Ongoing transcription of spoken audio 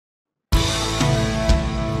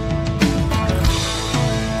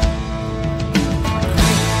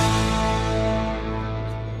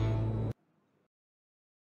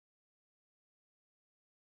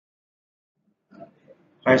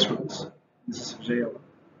Hi students, this is Jay.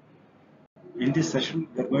 In this session,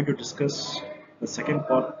 we are going to discuss the second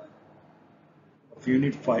part of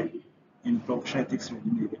Unit 5 in Professional Ethics in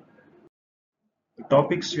Engineering. The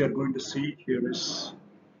topics we are going to see here is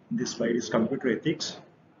in this slide is computer ethics.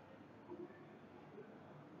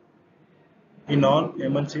 In all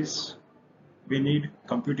MNCs, we need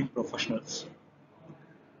computing professionals.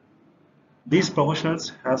 These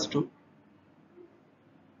professionals has to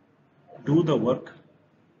do the work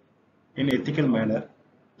in ethical manner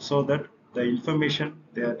so that the information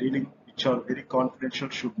they are dealing which are very confidential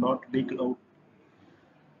should not leak out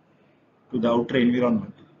to the outer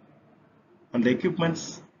environment, and the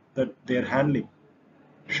equipments that they are handling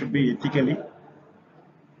should be ethically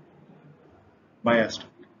biased.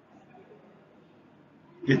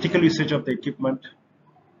 Ethical usage of the equipment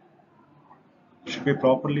should be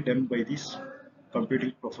properly done by these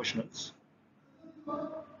computing professionals.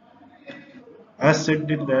 As said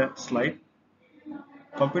in the slide,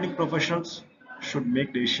 computing professionals should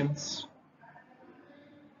make decisions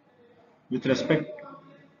with respect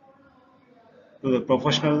to the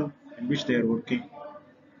professional in which they are working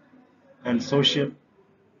and social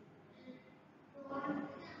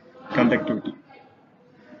conductivity.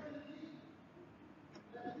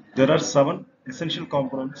 There are 7 essential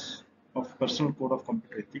components of personal code of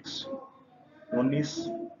computer ethics. One is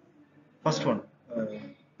first one,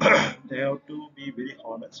 they have to be very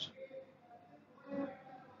honest,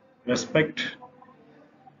 respect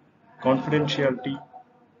confidentiality,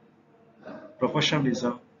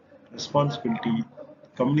 professionalism, responsibility,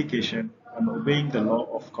 communication, and obeying the law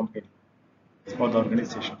of company or the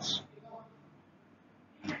organizations.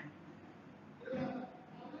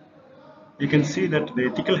 You can see that the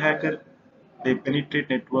ethical hacker, they penetrate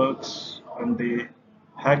networks and they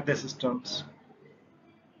hack the systems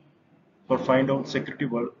for find out security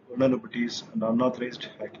vulnerabilities and unauthorized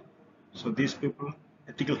hacking. So these people,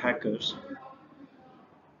 ethical hackers,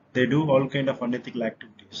 they do all kind of unethical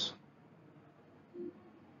activities.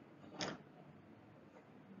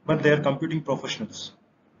 But they are computing professionals.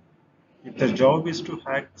 If their job is to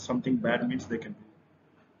hack something bad means they can do.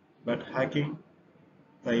 But hacking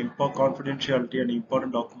the confidentiality and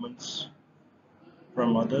important documents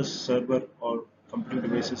from others' server or computing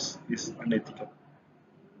devices is unethical.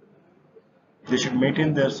 They should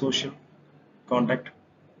maintain their social contact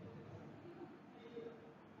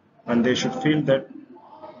and they should feel that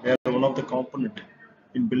they are one of the component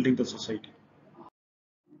in building the society.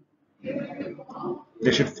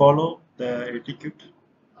 They should follow the etiquette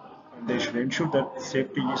and they should ensure that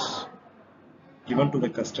safety is given to the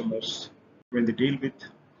customers when they deal with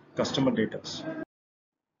customer data.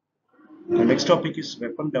 The next topic is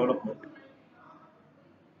weapon development.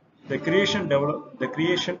 The creation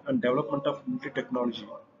and development of military technology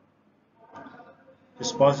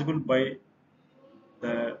is possible by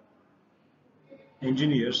the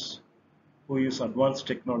engineers who use advanced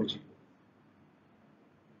technology.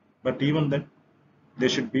 But even then, they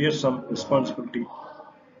should bear some responsibility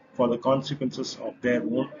for the consequences of their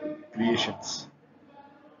own creations.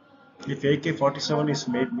 If AK-47 is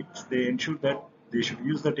made, they ensure that they should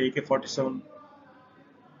use that AK-47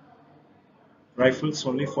 rifles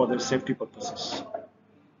only for their safety purposes.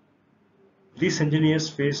 These engineers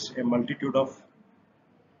face a multitude of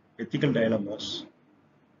ethical dilemmas.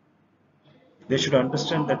 They should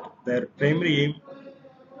understand that their primary aim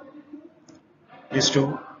is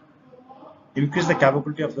to increase the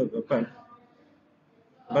capability of the weapon,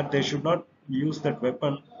 but they should not use that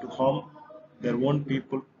weapon to harm their own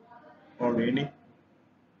people or any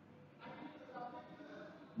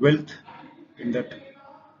wealth in that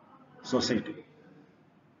society.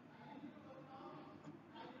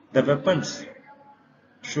 The weapons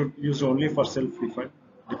should use only for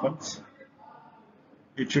self-defense.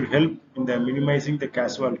 It should help in the minimizing the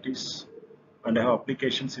casualties and have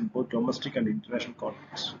applications in both domestic and international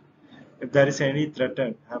conflicts. If there is any threat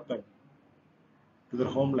happen to their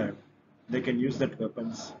homeland, they can use that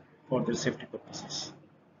weapons for their safety purposes.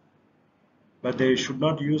 But they should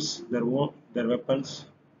not use their weapons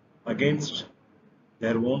against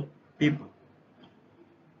their own people.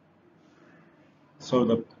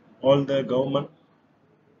 So all the government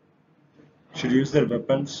should use their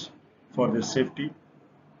weapons for their safety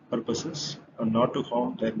purposes and not to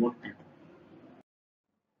harm their own people.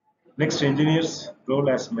 Next, engineers' role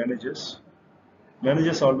as managers.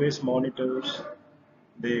 Managers always monitors,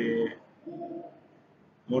 they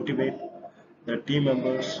motivate the team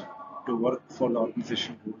members to work for the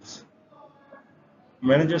organization goals.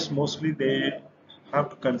 Managers mostly they have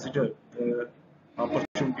to consider the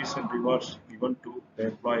opportunities and rewards given to the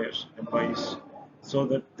employees so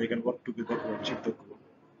that they can work together to achieve the goal.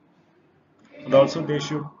 And also they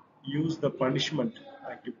should use the punishment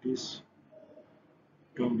activities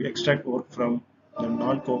to extract work from the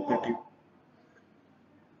non-cooperative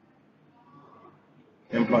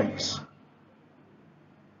employees.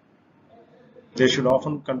 They should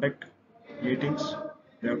often conduct meetings.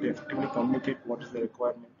 They have to effectively communicate what is the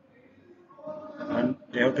requirement, and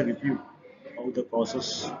they have to review how the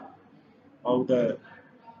process, how the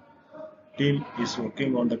team is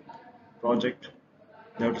working on the project.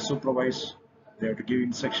 They have to supervise. They have to give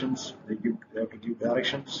instructions. They have to give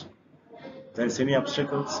directions. If there is any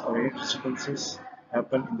obstacles or any disturbances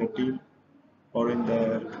happen in the team or in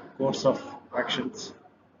the course of actions,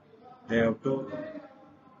 they have to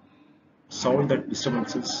solve that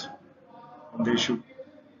disturbances, and they should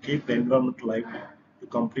keep the environment lively to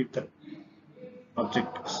complete the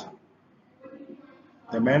objectives.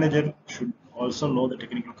 The manager should also know the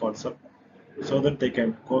technical concept so that they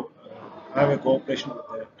can have a cooperation with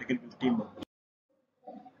the technical team members.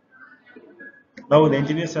 Now the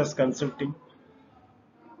engineers as consultants,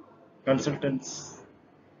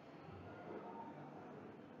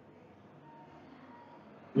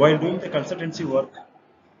 while doing the consultancy work,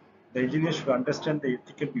 the engineers should understand the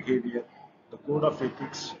ethical behavior, the code of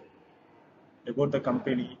ethics about the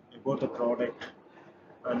company, about the product,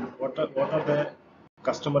 and what are the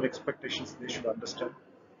customer expectations they should understand.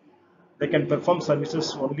 They can perform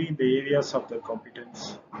services only in the areas of their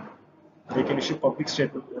competence. They can issue public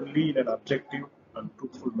statement only in an objective and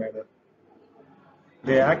truthful manner.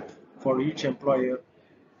 They act for each employer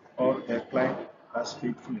or their client as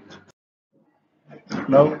faithfully.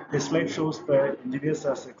 Now, this slide shows the engineers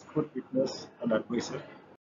as expert witness and advisor.